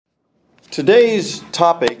Today's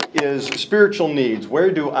topic is spiritual needs.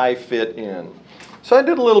 Where do I fit in? So I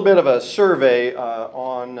did a little bit of a survey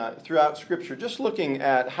throughout Scripture, just looking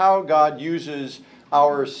at how God uses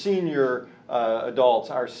our senior adults,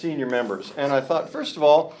 our senior members. And I thought, first of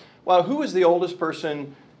all, wow, who is the oldest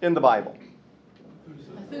person in the Bible?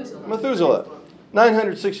 Methuselah,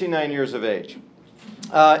 969 years of age.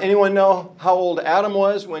 Anyone know how old Adam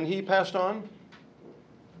was when he passed on?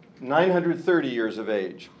 930 years of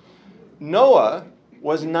age. Noah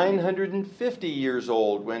was 950 years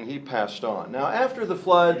old when he passed on. Now, after the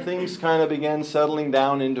flood, things kind of began settling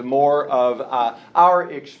down into more of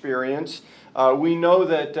our experience. We know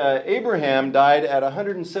that Abraham died at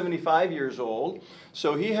 175 years old,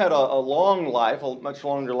 so he had a long life, a much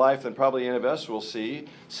longer life than probably any of us will see.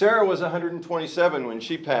 Sarah was 127 when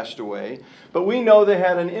she passed away, but we know they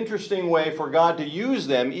had an interesting way for God to use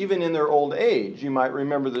them even in their old age. You might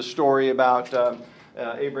remember the story about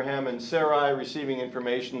Abraham and Sarai receiving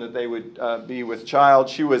information that they would be with child.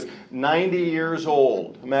 She was 90 years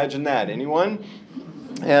old. Imagine that. Anyone?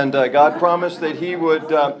 And God promised that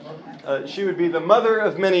she would be the mother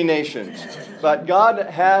of many nations. But God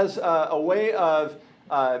has a way of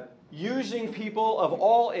using people of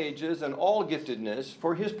all ages and all giftedness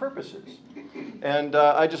for His purposes. And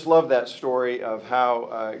I just love that story of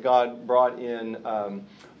how God brought in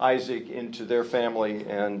Isaac into their family,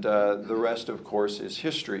 and the rest, of course, is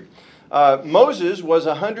history. Moses was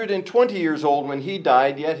 120 years old when he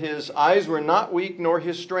died, yet his eyes were not weak nor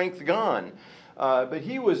his strength gone. But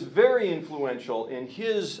he was very influential in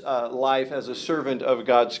his life as a servant of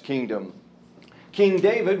God's kingdom. King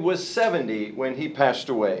David was 70 when he passed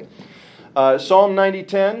away. Psalm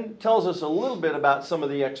 90:10 tells us a little bit about some of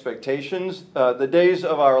the expectations. The days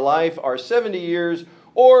of our life are 70 years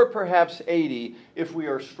or perhaps 80 if we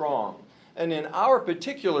are strong. And in our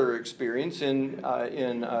particular experience, in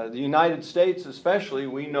the United States especially,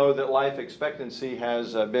 we know that life expectancy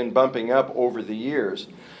has been bumping up over the years.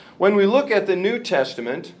 When we look at the New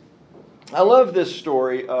Testament, I love this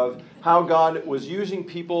story of how God was using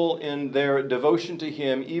people in their devotion to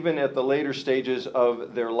Him even at the later stages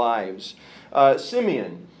of their lives.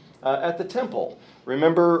 Simeon at the temple.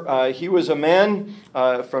 Remember, he was a man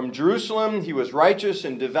from Jerusalem. He was righteous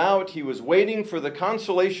and devout. He was waiting for the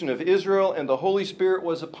consolation of Israel, and the Holy Spirit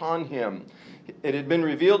was upon him. It had been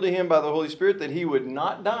revealed to him by the Holy Spirit that he would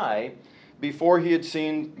not die before he had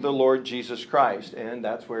seen the Lord Jesus Christ. And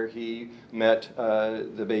that's where he met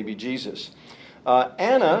the baby Jesus.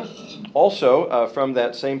 Anna, also from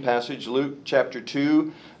that same passage, Luke chapter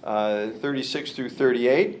 2, 36 through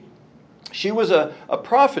 38. She was a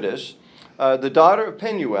prophetess, the daughter of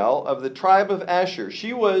Penuel of the tribe of Asher.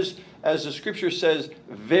 She was, as the scripture says,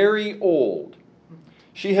 very old.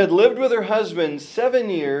 She had lived with her husband 7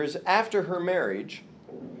 years after her marriage,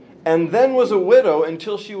 and then was a widow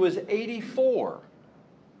until she was 84.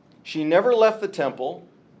 She never left the temple,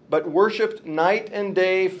 but worshipped night and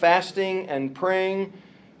day, fasting and praying.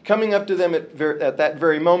 Coming up to them at that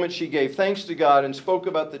very moment, she gave thanks to God and spoke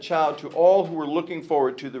about the child to all who were looking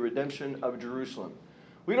forward to the redemption of Jerusalem.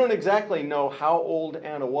 We don't exactly know how old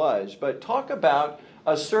Anna was, but talk about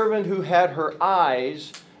a servant who had her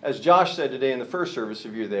eyes, as Josh said today in the first service,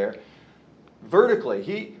 if you're there,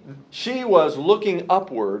 vertically. She was looking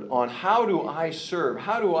upward on how do I serve?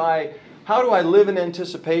 How do I live in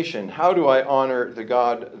anticipation? How do I honor the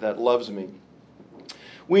God that loves me?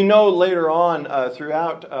 We know later on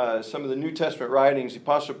throughout some of the New Testament writings, the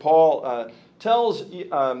Apostle Paul tells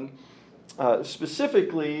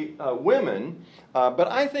specifically women,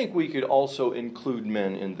 but I think we could also include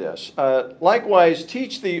men in this. Likewise,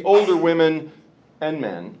 teach the older women and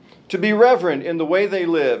men to be reverent in the way they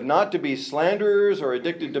live, not to be slanderers or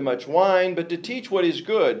addicted to much wine, but to teach what is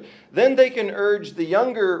good. Then they can urge the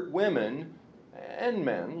younger women and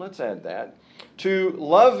men, let's add that, to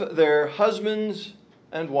love their husbands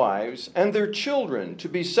and wives and their children, to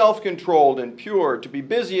be self-controlled and pure, to be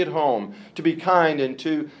busy at home, to be kind, and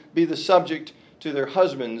to be the subject to their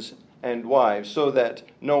husbands and wives, so that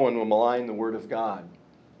no one will malign the word of God.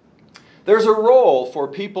 There's a role for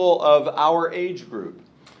people of our age group.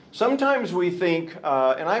 Sometimes we think,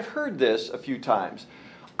 and I've heard this a few times,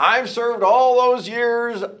 I've served all those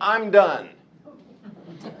years, I'm done.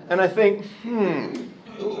 And I think,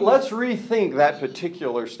 let's rethink that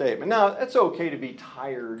particular statement. Now, it's okay to be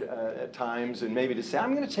tired at times and maybe to say,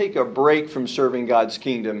 I'm going to take a break from serving God's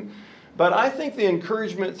kingdom. But I think the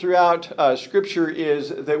encouragement throughout Scripture is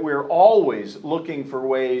that we're always looking for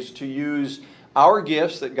ways to use our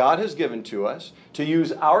gifts that God has given to us, to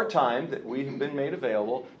use our time that we have been made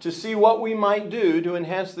available, to see what we might do to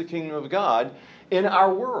enhance the kingdom of God in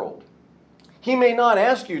our world. He may not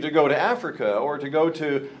ask you to go to Africa or to go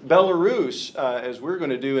to Belarus, as we're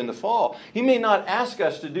going to do in the fall. He may not ask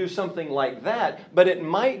us to do something like that, but it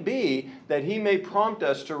might be that he may prompt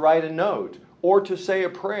us to write a note or to say a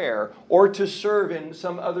prayer or to serve in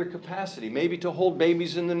some other capacity, maybe to hold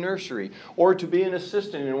babies in the nursery or to be an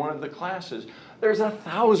assistant in one of the classes. There's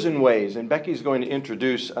 1,000 ways, and Becky's going to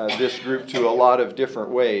introduce this group to a lot of different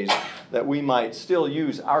ways that we might still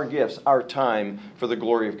use our gifts, our time for the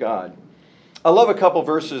glory of God. I love a couple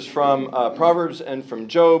verses from Proverbs and from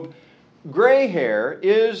Job. Gray hair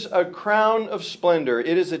is a crown of splendor.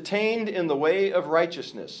 It is attained in the way of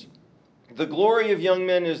righteousness. The glory of young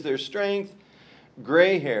men is their strength.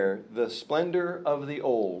 Gray hair, the splendor of the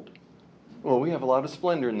old. Well, we have a lot of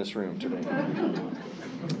splendor in this room today.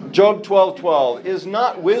 Job 12:12. Is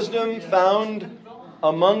not wisdom found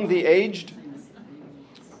among the aged?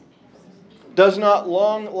 Does not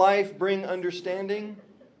long life bring understanding?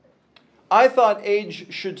 I thought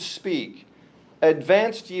age should speak.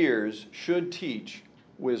 Advanced years should teach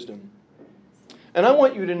wisdom. And I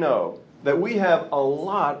want you to know that we have a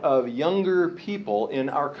lot of younger people in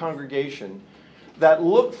our congregation that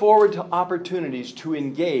look forward to opportunities to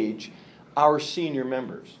engage our senior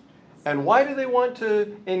members. And why do they want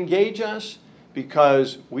to engage us?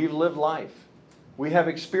 Because we've lived life. We have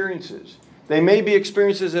experiences. They may be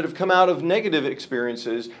experiences that have come out of negative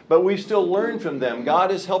experiences, but we've still learned from them.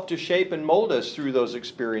 God has helped to shape and mold us through those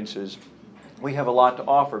experiences. We have a lot to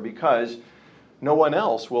offer because no one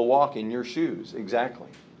else will walk in your shoes. Exactly.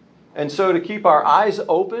 And so to keep our eyes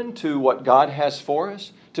open to what God has for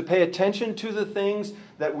us, to pay attention to the things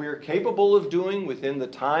that we're capable of doing within the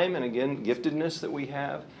time and, again, giftedness that we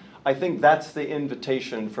have, I think that's the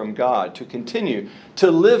invitation from God to continue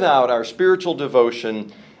to live out our spiritual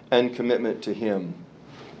devotion and commitment to Him.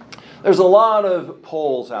 There's a lot of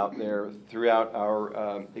polls out there throughout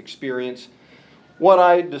our experience. What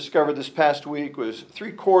I discovered this past week was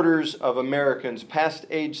 3/4 of Americans past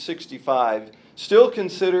age 65 still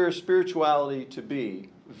consider spirituality to be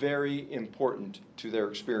very important to their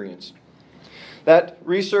experience. That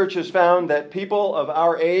research has found that people of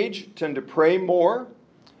our age tend to pray more,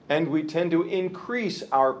 and we tend to increase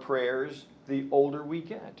our prayers the older we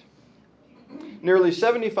get. Nearly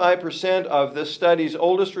 75% of this study's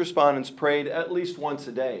oldest respondents prayed at least once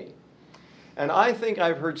a day. And I think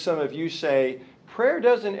I've heard some of you say, prayer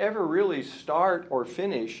doesn't ever really start or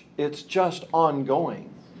finish, it's just ongoing.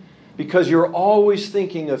 Because you're always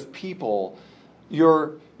thinking of people,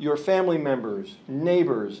 your family members,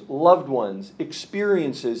 neighbors, loved ones,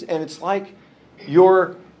 experiences, and it's like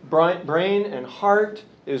your brain and heart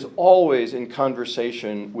is always in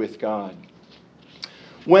conversation with God.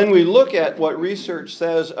 When we look at what research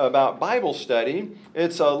says about Bible study,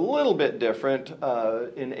 it's a little bit different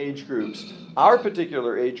in age groups. Our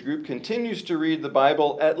particular age group continues to read the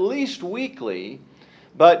Bible at least weekly,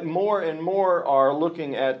 but more and more are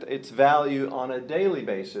looking at its value on a daily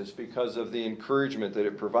basis because of the encouragement that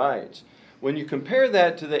it provides. When you compare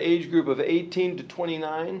that to the age group of 18 to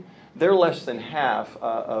 29, they're less than half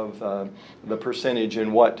of the percentage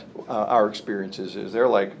in what our experiences is. They're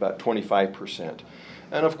like about 25%.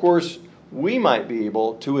 And of course, we might be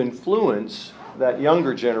able to influence that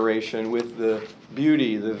younger generation with the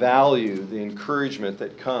beauty, the value, the encouragement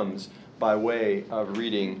that comes by way of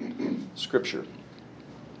reading Scripture.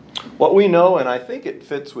 What we know, and I think it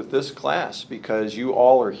fits with this class because you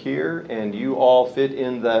all are here and you all fit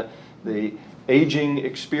in the aging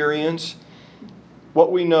experience.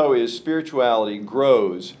 What we know is spirituality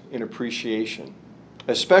grows in appreciation,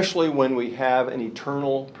 especially when we have an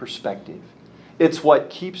eternal perspective. It's what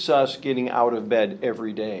keeps us getting out of bed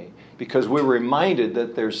every day because we're reminded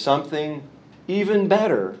that there's something even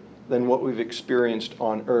better than what we've experienced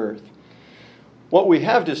on earth. What we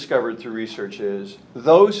have discovered through research is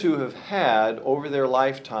those who have had over their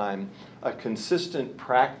lifetime a consistent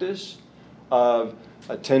practice of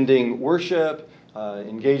attending worship,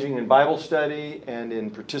 engaging in Bible study, and in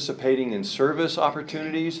participating in service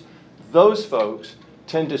opportunities, those folks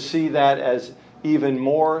tend to see that as even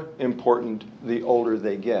more important the older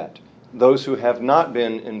they get. Those who have not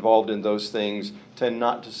been involved in those things tend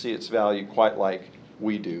not to see its value quite like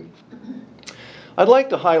we do. I'd like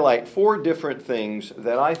to highlight 4 different things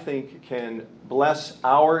that I think can bless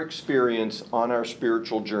our experience on our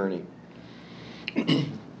spiritual journey.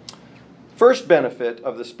 First benefit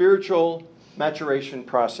of the spiritual maturation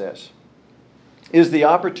process is the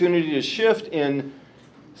opportunity to shift in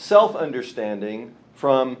self-understanding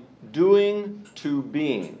from doing to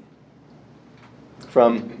being.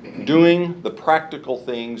 From doing the practical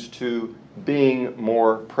things to being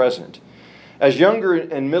more present. As younger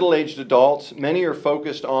and middle-aged adults, many are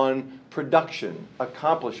focused on production,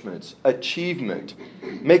 accomplishments, achievement,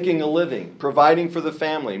 making a living, providing for the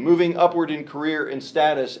family, moving upward in career and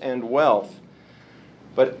status and wealth.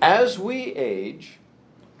 But as we age,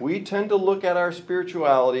 we tend to look at our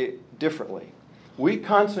spirituality differently. We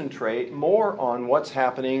concentrate more on what's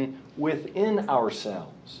happening within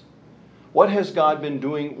ourselves. What has God been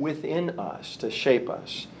doing within us to shape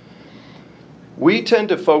us? We tend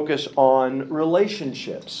to focus on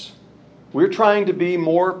relationships. We're trying to be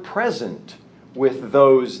more present with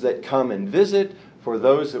those that come and visit, for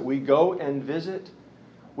those that we go and visit.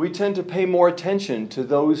 We tend to pay more attention to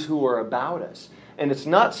those who are about us. And it's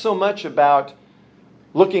not so much about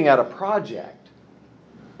looking at a project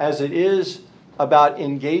as it is about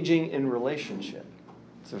engaging in relationship.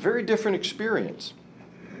 It's a very different experience.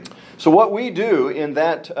 So what we do in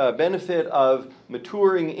that benefit of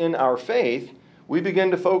maturing in our faith, we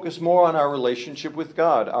begin to focus more on our relationship with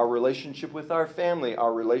God, our relationship with our family,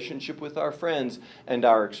 our relationship with our friends, and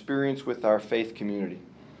our experience with our faith community.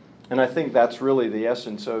 And I think that's really the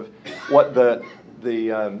essence of what the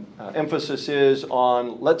emphasis is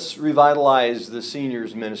on. Let's revitalize the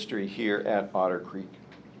seniors ministry here at Otter Creek.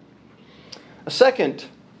 A second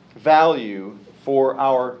value for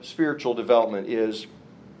our spiritual development is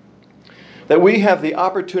that we have the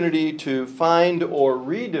opportunity to find or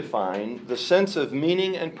redefine the sense of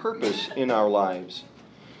meaning and purpose in our lives.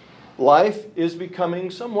 Life is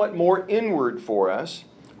becoming somewhat more inward for us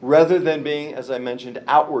rather than being, as I mentioned,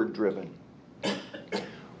 outward driven.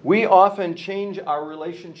 We often change our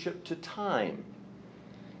relationship to time.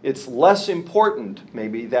 It's less important,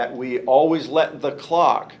 maybe, that we always let the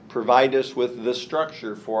clock provide us with the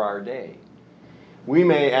structure for our day. We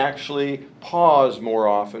may actually pause more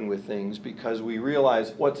often with things because we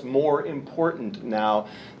realize what's more important now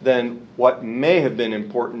than what may have been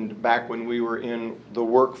important back when we were in the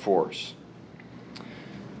workforce.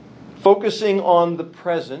 Focusing on the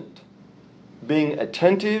present, being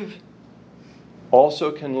attentive,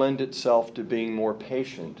 also can lend itself to being more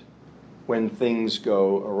patient when things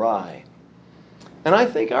go awry. And I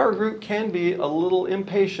think our group can be a little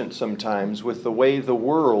impatient sometimes with the way the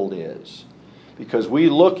world is, because we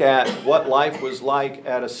look at what life was like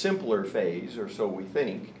at a simpler phase, or so we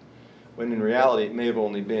think, when in reality it may have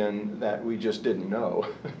only been that we just didn't know,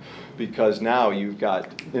 because now you've got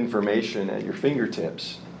information at your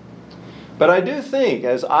fingertips. But I do think,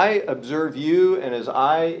 as I observe you and as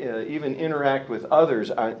I even interact with others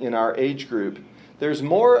in our age group, there's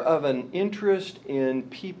more of an interest in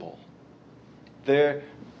people.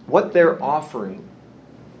 What they're offering.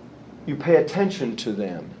 You pay attention to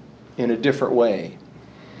them in a different way.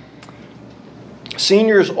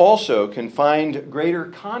 Seniors also can find greater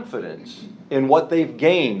confidence in what they've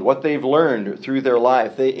gained, what they've learned through their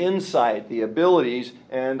life, the insight, the abilities,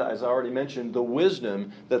 and, as I already mentioned, the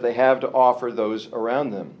wisdom that they have to offer those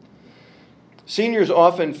around them. Seniors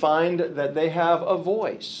often find that they have a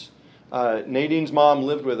voice. Nadine's mom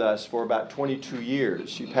lived with us for about 22 years.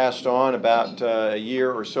 She passed on about a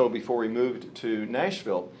year or so before we moved to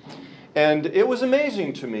Nashville. And it was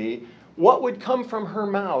amazing to me what would come from her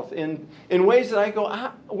mouth in ways that I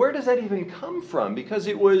go, where does that even come from? Because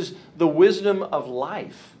it was the wisdom of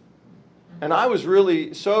life. And I was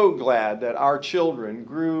really so glad that our children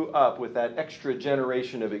grew up with that extra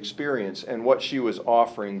generation of experience and what she was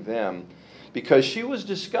offering them. Because she was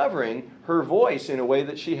discovering her voice in a way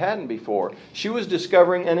that she hadn't before. She was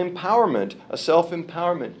discovering an empowerment, a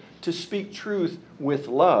self-empowerment, to speak truth with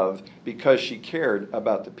love because she cared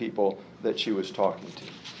about the people that she was talking to.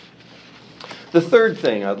 The third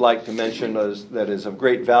thing I'd like to mention that is of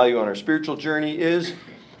great value on our spiritual journey is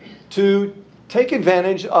to take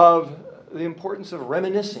advantage of the importance of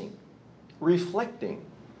reminiscing, reflecting.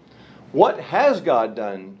 What has God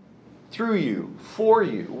done through you, for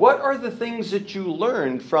you? What are the things that you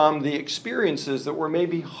learned from the experiences that were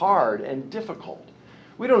maybe hard and difficult?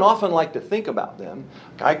 We don't often like to think about them.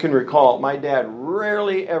 I can recall my dad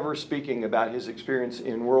rarely ever speaking about his experience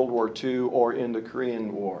in World War II or in the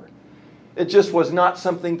Korean War. It just was not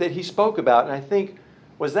something that he spoke about. And I think,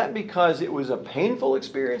 was that because it was a painful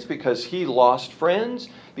experience? Because he lost friends?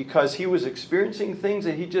 Because he was experiencing things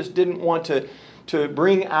that he just didn't want to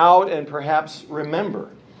bring out and perhaps remember?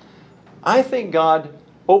 I think God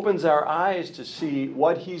opens our eyes to see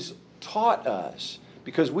what He's taught us,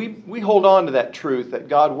 because we hold on to that truth that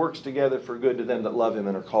God works together for good to them that love Him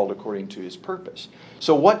and are called according to His purpose.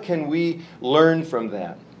 So what can we learn from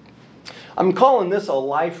that? I'm calling this a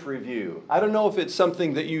life review. I don't know if it's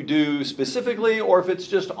something that you do specifically or if it's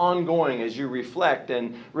just ongoing as you reflect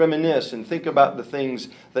and reminisce and think about the things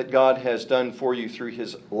that God has done for you through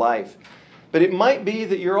His life. But it might be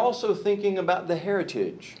that you're also thinking about the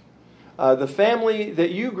heritage The family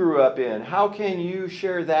that you grew up in, how can you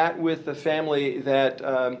share that with the family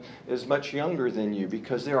that is much younger than you?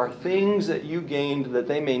 Because there are things that you gained that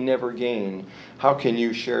they may never gain. How can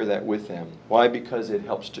you share that with them? Why? Because it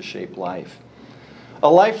helps to shape life. A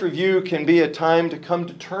life review can be a time to come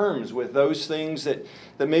to terms with those things that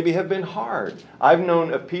maybe have been hard. I've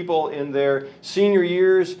known of people in their senior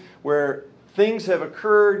years where things have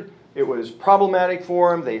occurred. It was problematic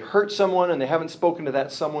for them. They hurt someone and they haven't spoken to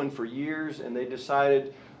that someone for years, and they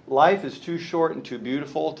decided life is too short and too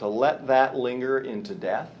beautiful to let that linger into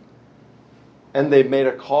death. And they've made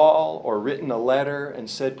a call or written a letter and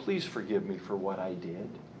said, please forgive me for what I did.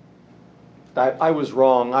 I was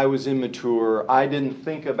wrong. I was immature. I didn't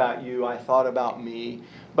think about you. I thought about me.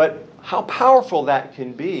 But how powerful that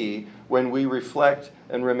can be when we reflect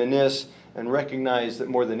and reminisce and recognize that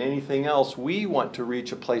more than anything else, we want to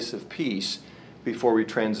reach a place of peace before we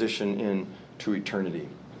transition into eternity.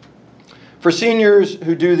 For seniors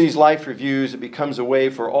who do these life reviews, it becomes a way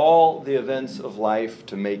for all the events of life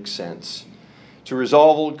to make sense, to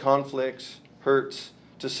resolve old conflicts, hurts,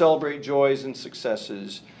 to celebrate joys and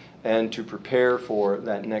successes, and to prepare for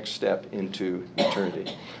that next step into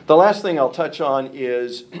eternity. The last thing I'll touch on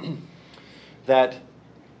is that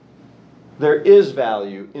there is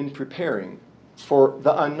value in preparing for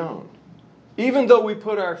the unknown. Even though we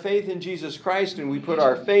put our faith in Jesus Christ and we put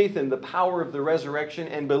our faith in the power of the resurrection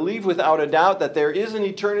and believe without a doubt that there is an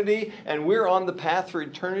eternity and we're on the path for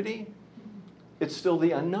eternity, it's still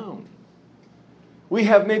the unknown. We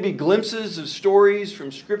have maybe glimpses of stories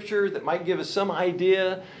from Scripture that might give us some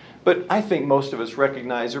idea, but I think most of us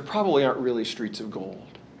recognize there probably aren't really streets of gold.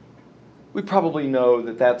 We probably know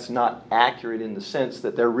that that's not accurate in the sense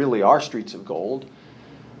that there really are streets of gold.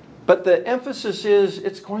 But the emphasis is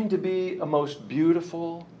it's going to be a most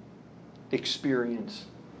beautiful experience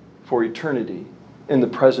for eternity in the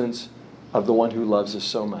presence of the one who loves us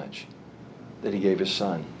so much that He gave His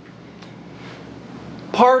Son.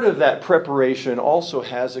 Part of that preparation also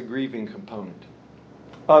has a grieving component.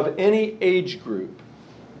 Of any age group,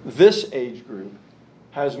 this age group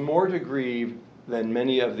has more to grieve than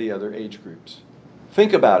many of the other age groups.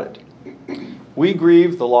 Think about it. We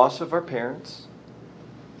grieve the loss of our parents,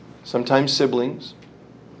 sometimes siblings,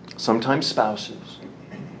 sometimes spouses,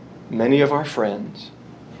 many of our friends,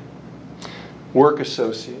 work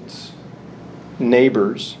associates,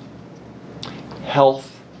 neighbors,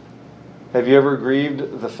 health. Have you ever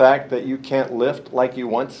grieved the fact that you can't lift like you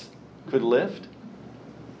once could lift?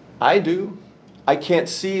 I do. I can't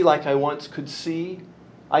see like I once could see.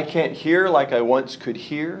 I can't hear like I once could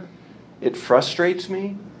hear. It frustrates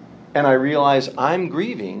me, and I realize I'm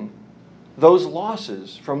grieving those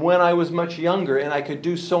losses from when I was much younger and I could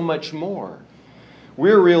do so much more.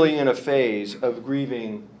 We're really in a phase of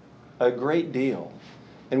grieving a great deal,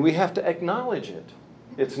 and we have to acknowledge it.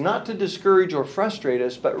 It's not to discourage or frustrate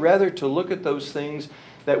us, but rather to look at those things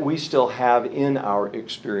that we still have in our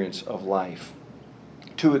experience of life,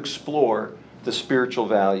 to explore the spiritual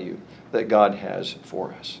value that God has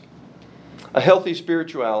for us. A healthy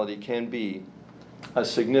spirituality can be a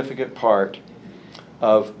significant part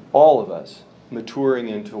of all of us maturing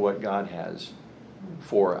into what God has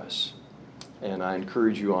for us. And I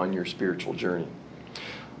encourage you on your spiritual journey.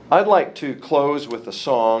 I'd like to close with a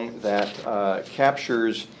song that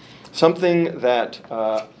captures something that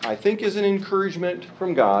I think is an encouragement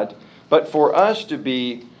from God, but for us to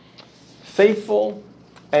be faithful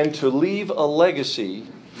and to leave a legacy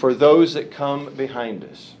for those that come behind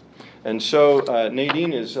us. And so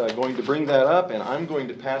Nadine is going to bring that up, and I'm going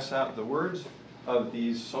to pass out the words of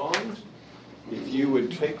these songs. If you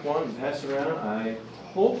would take one and pass it around. I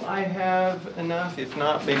hope I have enough. If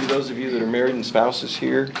not, maybe those of you that are married and spouses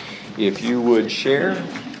here, if you would share.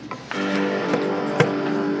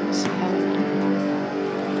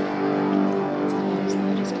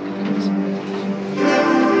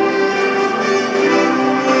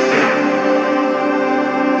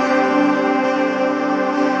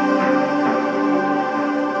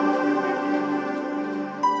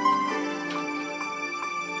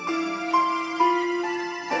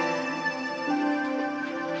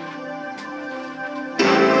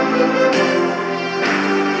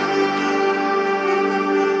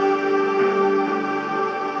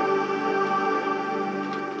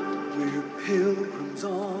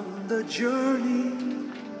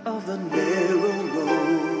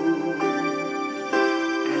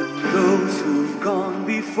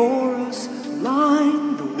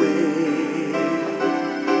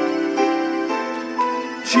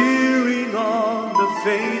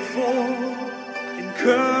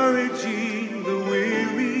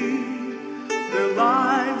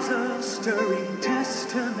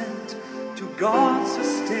 God's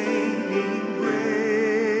sustaining grace.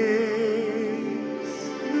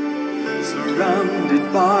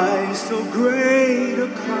 Surrounded by so great a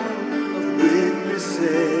cloud of witnesses,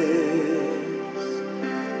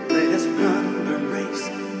 let us run the race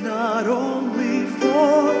not only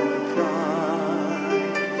for the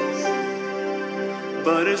prize,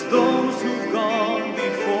 but as those who've gone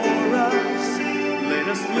before us, let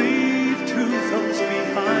us leave to those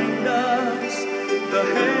behind us the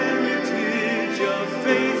heritage of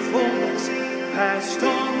faithfulness passed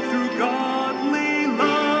on through godly life.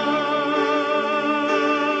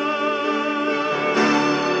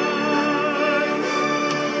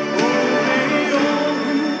 Oh, may all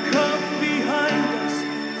who come behind us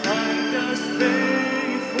find us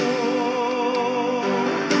faithful.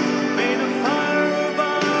 May the fire of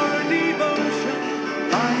our devotion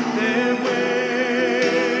light their way.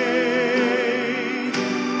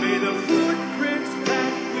 May the footprints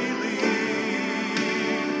that we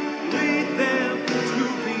lead them to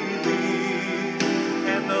believe,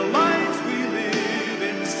 and the lives we live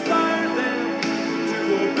inspire them to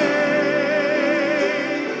obey.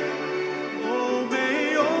 Oh,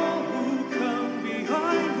 may all who come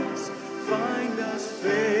behind us find us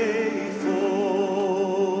faithful.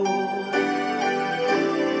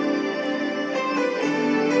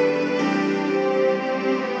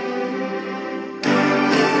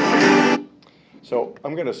 So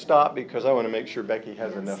I'm going to stop because I want to make sure Becky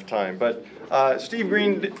has enough time. But Steve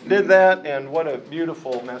Green did that, and what a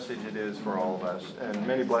beautiful message it is for all of us, and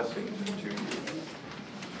many blessings to you.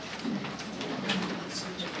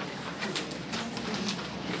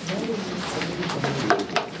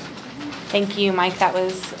 Thank you, Mike. That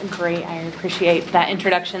was great. I appreciate that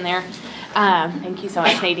introduction there. Thank you so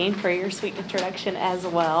much, Nadine, for your sweet introduction as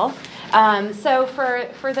well. So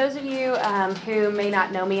for those of you who may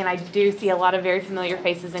not know me, and I do see a lot of very familiar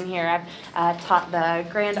faces in here, I've taught the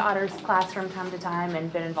Grand Otters class from time to time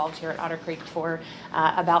and been involved here at Otter Creek for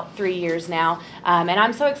about 3 years now. And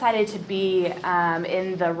I'm so excited to be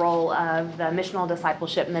in the role of the missional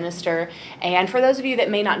discipleship minister. And for those of you that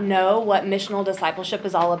may not know what missional discipleship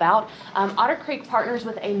is all about, Otter Creek partners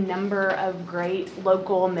with a number of great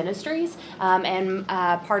local ministries. And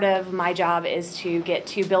part of my job is to get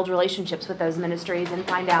to build relationships with those ministries and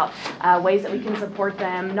find out ways that we can support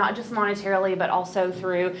them, not just monetarily, but also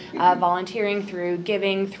through volunteering, through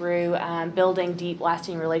giving, through building deep,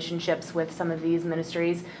 lasting relationships with some of these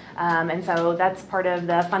ministries. And so that's part of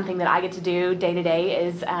the fun thing that I get to do day to day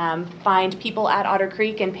is find people at Otter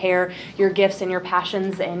Creek and pair your gifts and your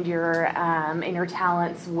passions and your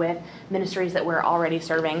talents with ministries that we're already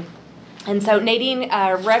serving. And so Nadine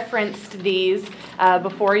referenced these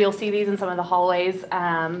before. You'll see these in some of the hallways, but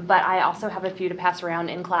I also have a few to pass around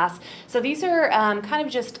in class. So these are kind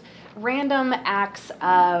of just random acts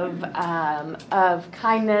of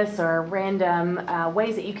kindness or random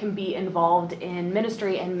ways that you can be involved in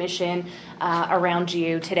ministry and mission around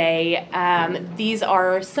you today. These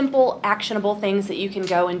are simple, actionable things that you can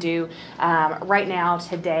go and do right now,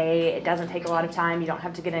 today. It doesn't take a lot of time. You don't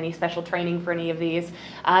have to get any special training for any of these.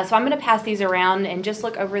 So I'm going to pass these around and just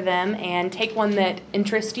look over them and take one that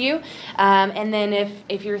interests you. And then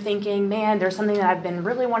if you're thinking, man, there's something that I've been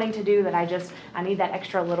really wanting to do that I need that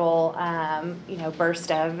extra little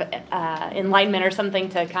burst of enlightenment or something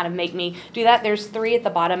to kind of make me do that. There's 3 at the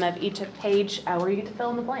bottom of each page where you get to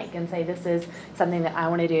fill in the blank and say this is something that I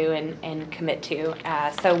want to do and commit to.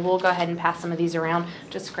 So we'll go ahead and pass some of these around.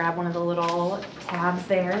 Just grab one of the little tabs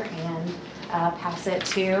there and pass it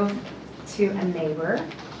to a neighbor.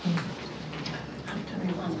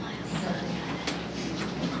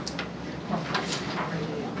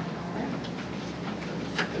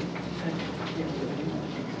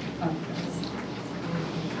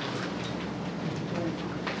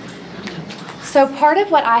 So part of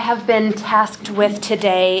what I have been tasked with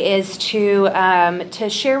today is to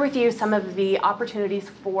share with you some of the opportunities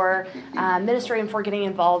for ministry and for getting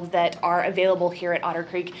involved that are available here at Otter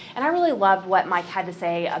Creek. And I really loved what Mike had to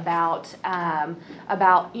say about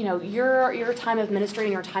your time of ministry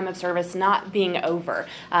and your time of service not being over.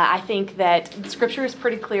 I think that Scripture is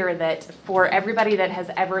pretty clear that for everybody that has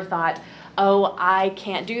ever thought, oh, I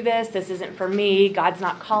can't do this isn't for me, God's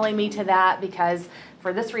not calling me to that because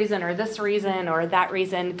for this reason or that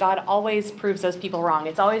reason, God always proves those people wrong.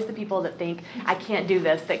 It's always the people that think, I can't do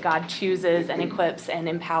this, that God chooses and equips and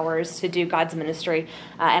empowers to do God's ministry.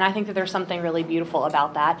 And I think that there's something really beautiful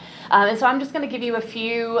about that. And so I'm just going to give you a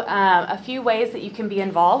few ways that you can be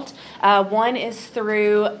involved. One is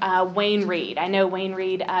through Wayne Reed. I know Wayne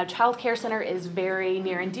Reed Child Care Center is very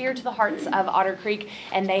near and dear to the hearts of Otter Creek,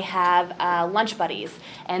 and they have lunch buddies.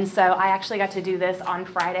 And so I actually got to do this on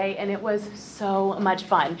Friday, and it was so much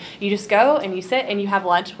fun. You just go and you sit and you have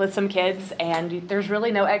lunch with some kids, and there's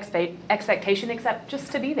really no expectation except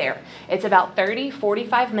just to be there. It's about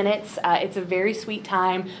 45 minutes. It's a very sweet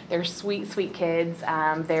time. There's sweet kids.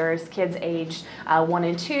 There's kids aged 1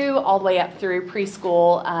 and 2 all the way up through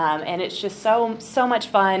preschool, and it's just so much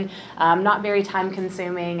fun. Not very time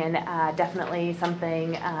consuming, and definitely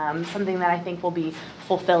something that I think will be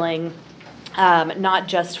fulfilling. Not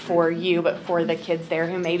just for you, but for the kids there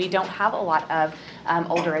who maybe don't have a lot of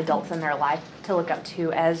older adults in their life to look up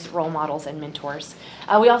to as role models and mentors.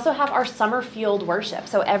 We also have our Summerfield worship.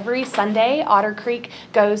 So every Sunday, Otter Creek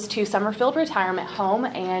goes to Summerfield Retirement Home,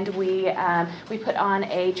 and we put on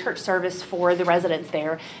a church service for the residents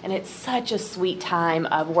there, and it's such a sweet time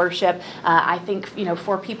of worship. I think,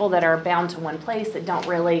 for people that are bound to one place, that don't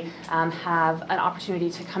really have an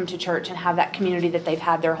opportunity to come to church and have that community that they've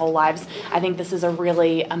had their whole lives, I think this is a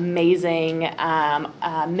really amazing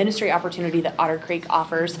ministry opportunity that Otter Creek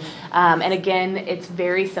offers. And again, it's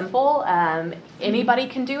very simple. Anybody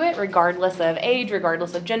can do it, regardless of age,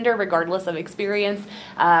 regardless of gender, regardless of experience.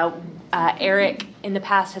 Eric in the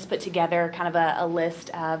past has put together kind of a list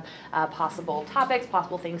of possible topics,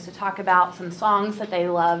 possible things to talk about, some songs that they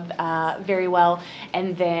love very well.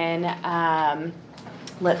 And then,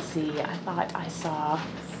 let's see, I thought I saw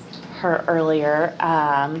her earlier.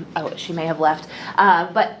 She may have left.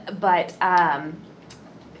 But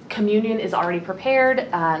communion is already prepared.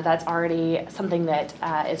 That's already something that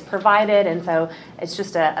is provided, and so it's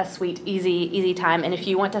just a sweet, easy time. And if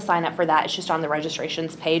you want to sign up for that, it's just on the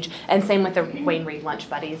registrations page. And same with the Wayne Reed Lunch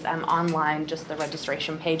Buddies online, just the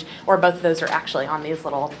registration page, or both of those are actually on these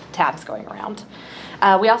little tabs going around.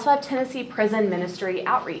 We also have Tennessee Prison Ministry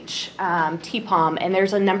Outreach, TPOM, and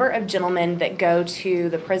there's a number of gentlemen that go to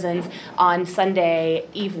the prisons on Sunday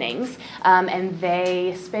evenings, and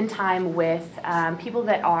they spend time with people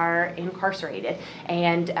that are incarcerated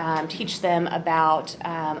and teach them about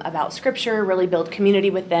Scripture, really build community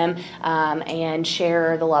with them, and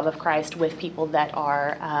share the love of Christ with people that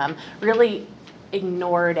are really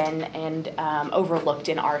ignored and overlooked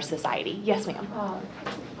in our society. Yes, ma'am.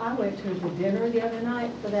 I went to the dinner the other night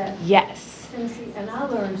for that. Yes. Tennessee, and I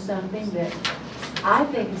learned something that I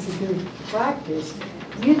think is a good practice.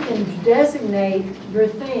 You can designate your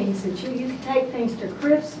things that you can take things to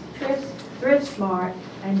ThriftSmart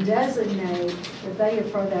and designate that they are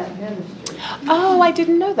for that ministry. Oh, I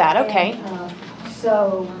didn't know that. Okay. And,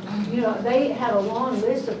 so, they had a long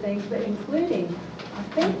list of things, but including, I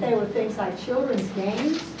think they were things like children's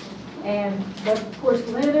games, but of course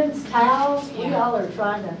linens, towels, we all are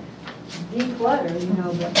trying to declutter,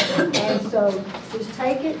 and so just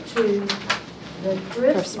take it to the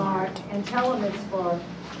ThriftSmart and tell them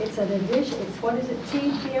it's an addition, what is it,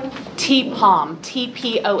 TPOM,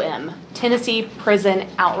 TPOM, Tennessee Prison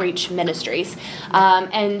Outreach Ministries.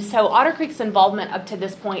 And so Otter Creek's involvement up to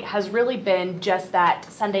this point has really been just that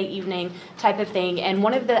Sunday evening type of thing. And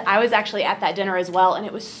I was actually at that dinner as well, and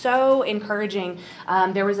it was so encouraging.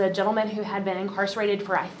 There was a gentleman who had been incarcerated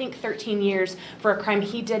for, I think, 13 years for a crime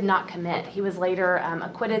he did not commit. He was later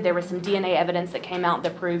acquitted. There was some DNA evidence that came out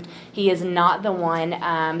that proved he is not the one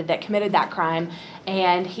that committed that crime.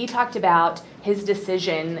 And he talked about his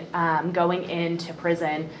decision going into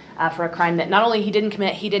prison for a crime that not only he didn't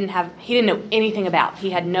commit, he didn't know anything about.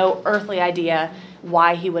 He had no earthly idea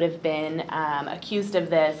why he would have been accused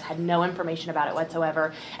of this, had no information about it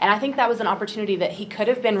whatsoever. And I think that was an opportunity that he could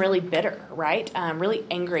have been really bitter, right? Really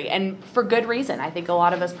angry, and for good reason. I think a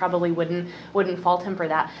lot of us probably wouldn't fault him for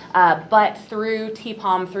that. But through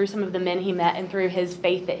TPOM, through some of the men he met, and through his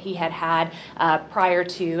faith that he had prior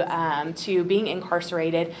to being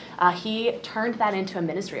incarcerated, he turned that into a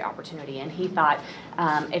ministry opportunity. And he thought,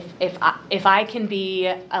 if I can be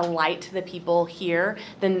a light to the people here,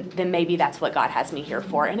 then maybe that's what God has me here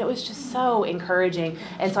for. And it was just so encouraging.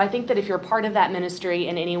 And so I think that if you're part of that ministry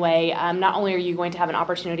in any way, not only are you going to have an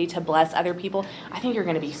opportunity to bless other people, I think you're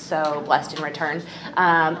going to be so blessed in return.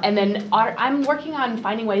 And then I'm working on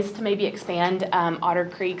finding ways to maybe expand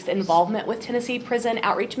Otter Creek's involvement with Tennessee Prison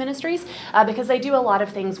Outreach Ministries, because they do a lot of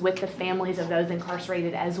things with the families of those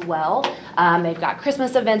incarcerated as well. They've got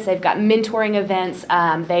Christmas events, they've got mentoring events,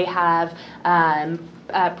 they have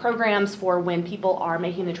programs for when people are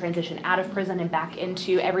making the transition out of prison and back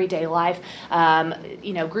into everyday life,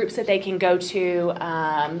 groups that they can go to,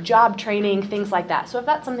 job training, things like that. So if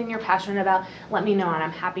that's something you're passionate about, let me know, and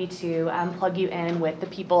I'm happy to plug you in with the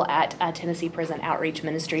people at Tennessee Prison Outreach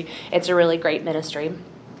Ministry. It's a really great ministry.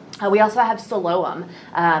 We also have Siloam,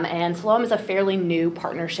 and Siloam is a fairly new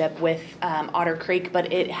partnership with Otter Creek,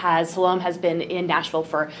 but Siloam has been in Nashville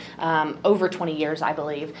for over 20 years, I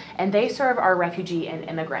believe, and they serve our refugee and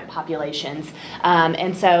immigrant populations.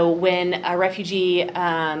 And so when a refugee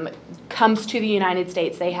comes to the United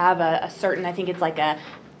States, they have a certain, I think it's like a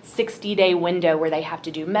 60-day window where they have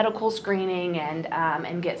to do medical screening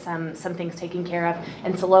and get some things taken care of.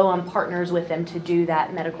 And Siloam partners with them to do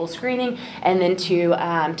that medical screening and then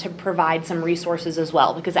to provide some resources as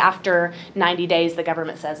well. Because after 90 days, the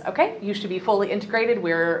government says, okay, you should be fully integrated. We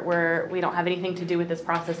don't have anything to do with this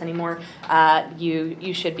process anymore.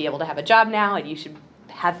 You should be able to have a job now, and you should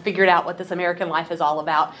have figured out what this American life is all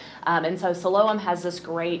about. And so Siloam has this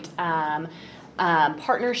great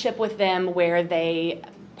partnership with them where they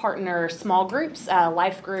partner small groups,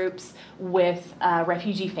 life groups with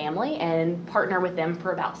refugee family and partner with them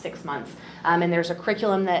for about 6 months. And there's a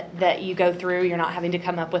curriculum that you go through. You're not having to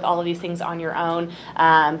come up with all of these things on your own.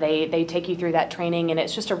 They take you through that training, and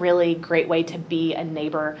it's just a really great way to be a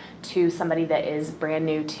neighbor to somebody that is brand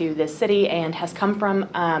new to this city and has come from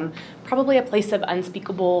probably a place of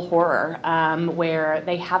unspeakable horror, where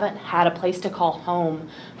they haven't had a place to call home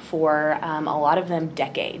for a lot of them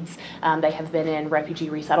decades. They have been in refugee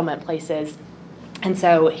resettlement places. And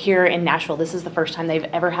so here in Nashville, this is the first time they've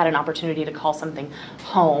ever had an opportunity to call something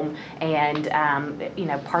home. And,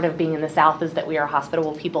 part of being in the South is that we are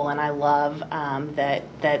hospitable people, and I love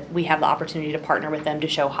that we have the opportunity to partner with them to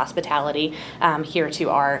show hospitality here to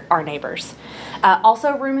our neighbors.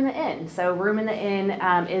 Also, Room in the Inn. So Room in the Inn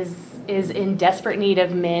is in desperate need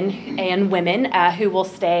of men and women who will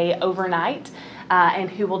stay overnight. And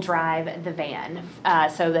who will drive the van.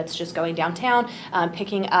 So that's just going downtown,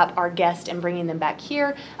 picking up our guests and bringing them back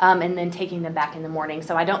here, and then taking them back in the morning.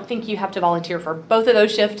 So I don't think you have to volunteer for both of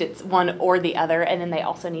those shifts. It's one or the other. And then they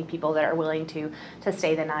also need people that are willing to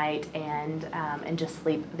stay the night and just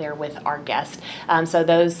sleep there with our guests. So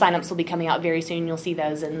those signups will be coming out very soon. You'll see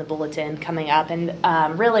those in the bulletin coming up.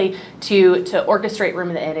 And really, to orchestrate Room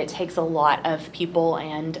in the Inn, it takes a lot of people.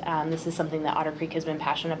 And this is something that Otter Creek has been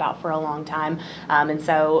passionate about for a long time. And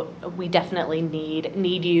so we definitely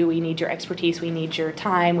need you. We need your expertise. We need your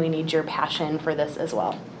time. We need your passion for this as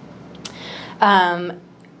well.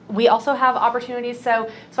 We also have opportunities. So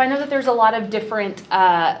I know that there's a lot of different,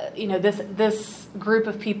 this group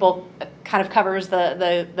of people kind of covers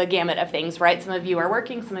the gamut of things, right? Some of you are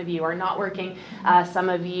working, some of you are not working, some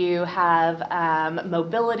of you have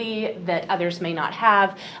mobility that others may not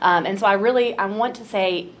have. And so I want to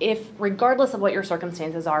say, if regardless of what your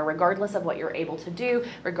circumstances are, regardless of what you're able to do,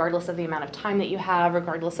 regardless of the amount of time that you have,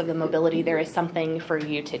 regardless of the mobility, there is something for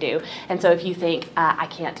you to do. And so if you think, I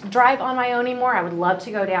can't drive on my own anymore, I would love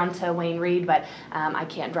to go down to Wayne Reed, but I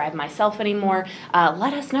can't drive myself anymore,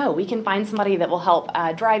 let us know. We can find somebody that will help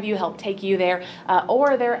drive you, help take you there,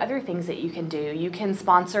 or there are other things that you can do. You can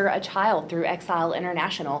sponsor a child through Exile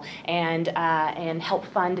International and help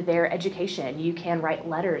fund their education. You can write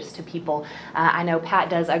letters to people. I know Pat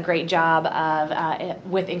does a great job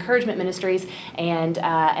with Encouragement Ministries, and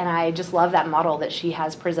I just love that model that she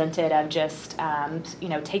has presented of just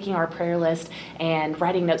taking our prayer list and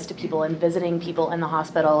writing notes to people and visiting people in the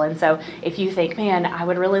hospital. And so if you think, man, I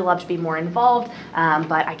would really love to be more involved,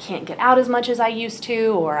 but I can't get out as much as I used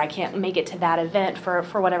to, or I can't make it to that event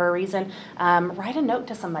for whatever reason, write a note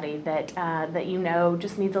to somebody that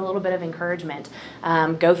just needs a little bit of encouragement.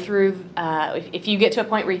 Go through, if you get to a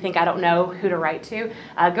point where you think, I don't know who to write to,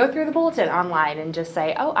 go through the bulletin online and just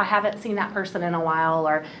say, oh, I haven't seen that person in a while,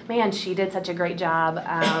 or man, she did such a great job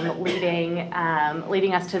leading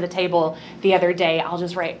us to the table the other day. I'll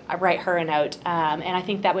just write her a note. And I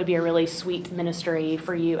think that would be a really sweet ministry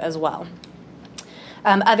for you as well.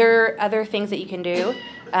 Other things that you can do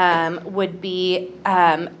would be,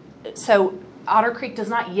 so Otter Creek does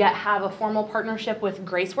not yet have a formal partnership with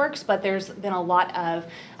GraceWorks, but there's been a lot of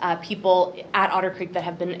people at Otter Creek that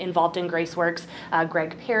have been involved in GraceWorks.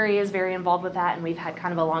 Greg Perry is very involved with that, and we've had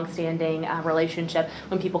kind of a long-standing relationship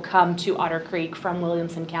when people come to Otter Creek from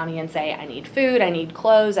Williamson County and say, I need food, I need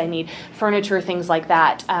clothes, I need furniture, things like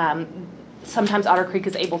that. Sometimes Otter Creek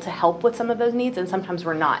is able to help with some of those needs, and sometimes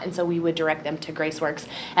we're not, and so we would direct them to GraceWorks.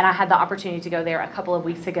 And I had the opportunity to go there a couple of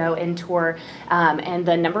weeks ago and tour, and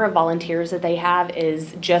the number of volunteers that they have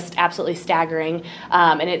is just absolutely staggering.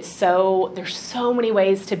 And there's so many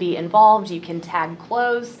ways to be involved. You can tag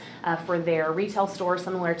clothes. for their retail store,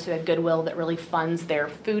 similar to a Goodwill that really funds their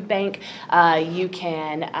food bank. You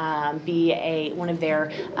can be one of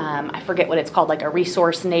their, I forget what it's called, like a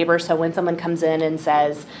resource neighbor. So when someone comes in and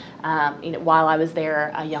says, while I was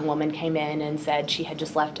there, a young woman came in and said she had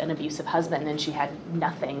just left an abusive husband and she had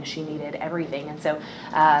nothing. She needed everything. And so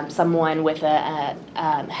someone with that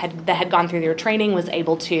had gone through their training was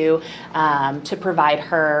able to provide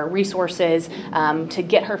her resources, to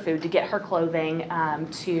get her food, to get her clothing,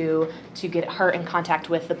 to get her in contact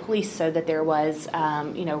with the police so that there was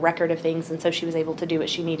record of things. And so she was able to do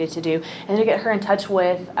what she needed to do and to get her in touch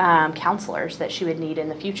with counselors that she would need in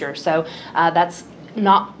the future. So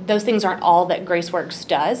those things aren't all that GraceWorks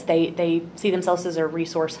does. They see themselves as a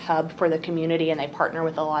resource hub for the community, and they partner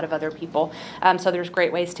with a lot of other people. So there's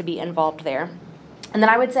great ways to be involved there. And then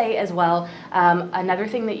I would say as well, another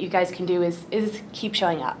thing that you guys can do is keep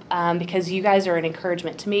showing up, because you guys are an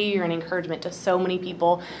encouragement to me. You're an encouragement to so many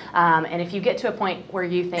people. And if you get to a point where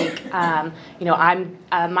you think,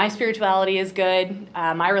 my spirituality is good,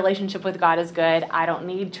 my relationship with God is good, I don't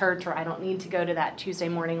need church, or I don't need to go to that Tuesday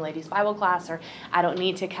morning ladies' Bible class, or I don't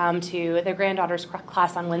need to come to their granddaughter's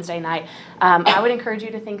class on Wednesday night, I would encourage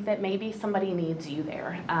you to think that maybe somebody needs you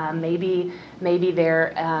there. Maybe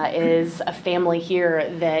there is a family here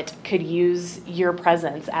that could use your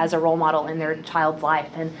presence as a role model in their child's life,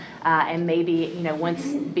 and maybe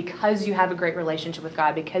because you have a great relationship with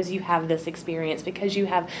God, because you have this experience, because you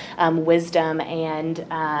have wisdom and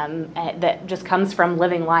that just comes from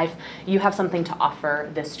living life, you have something to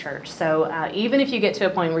offer this church. So even if you get to a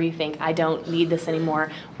point where you think, I don't need this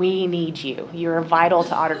anymore, we need you. You're vital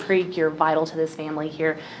to Otter Creek. You're vital to this family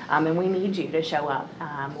here, and we need you to show up.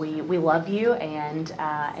 We love you,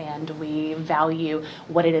 and we value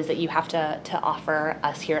what it is that you have to offer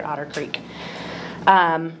us here at Otter Creek.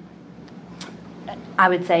 I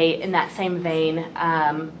would say in that same vein,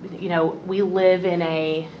 we live in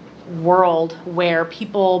a world where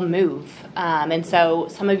people move. And so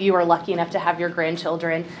some of you are lucky enough to have your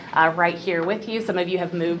grandchildren right here with you. Some of you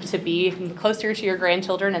have moved to be closer to your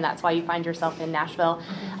grandchildren, and that's why you find yourself in Nashville.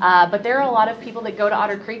 But there are a lot of people that go to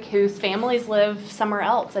Otter Creek whose families live somewhere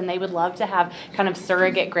else, and they would love to have kind of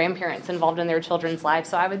surrogate grandparents involved in their children's lives.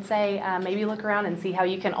 So I would say maybe look around and see how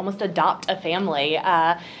you can almost adopt a family,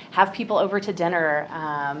 have people over to dinner,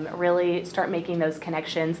 really start making those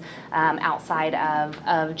connections outside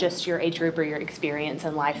of just your age group or your experience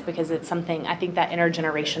in life, because it's something, I think that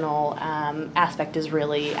intergenerational aspect is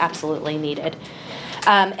really absolutely needed.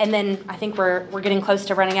 And then I think we're getting close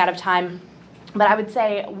to running out of time. But I would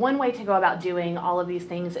say one way to go about doing all of these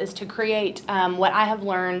things is to create what I have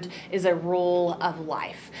learned is a rule of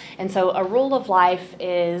life. And so a rule of life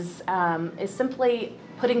is simply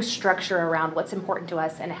putting structure around what's important to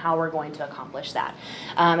us and how we're going to accomplish that.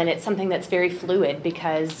 And it's something that's very fluid,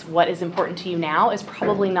 because what is important to you now is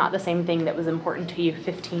probably not the same thing that was important to you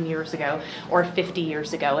 15 years ago or 50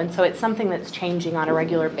 years ago. And so it's something that's changing on a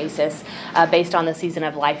regular basis based on the season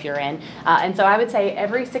of life you're in. And so I would say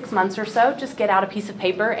every 6 months or so, just get out a piece of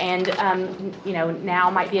paper, and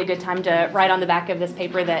now might be a good time to write on the back of this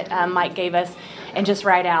paper that Mike gave us, and just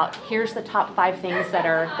write out, here's the top 5 things that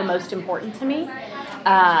are the most important to me.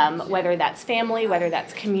 Whether that's family, whether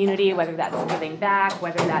that's community, whether that's giving back,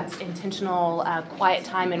 whether that's intentional quiet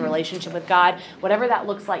time in relationship with God, whatever that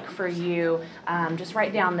looks like for you, just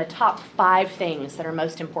write down the top 5 things that are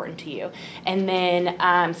most important to you. And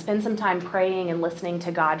then spend some time praying and listening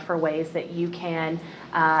to God for ways that you can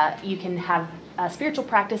have spiritual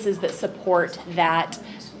practices that support that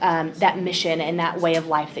mission and that way of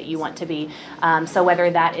life that you want to be. So whether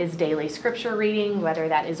that is daily scripture reading, whether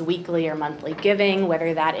that is weekly or monthly giving,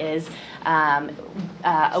 whether that is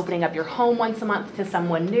opening up your home once a month to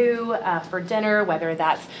someone new for dinner, whether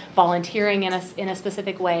that's volunteering in a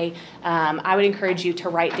specific way, I would encourage you to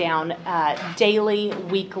write down daily,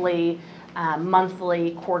 weekly,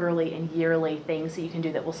 monthly, quarterly, and yearly things that you can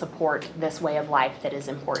do that will support this way of life that is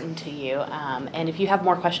important to you. And if you have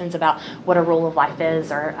more questions about what a rule of life is,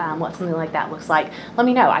 or what something like that looks like, let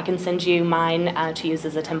me know. I can send you mine to use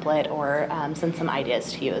as a template, or send some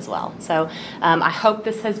ideas to you as well. So I hope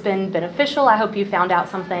this has been beneficial. I hope you found out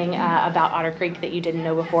something about Otter Creek that you didn't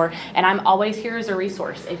know before. And I'm always here as a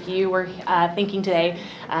resource. If you were thinking today,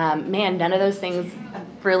 man, none of those things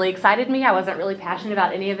really excited me, I wasn't really passionate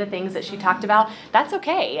about any of the things that she talked about, that's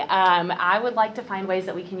okay. I would like to find ways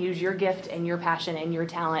that we can use your gift and your passion and your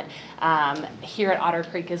talent here at Otter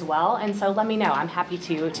Creek as well. And so let me know. I'm happy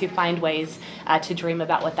to find ways to dream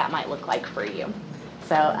about what that might look like for you.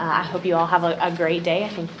 So I hope you all have a great day. I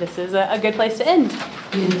think this is a good place to end.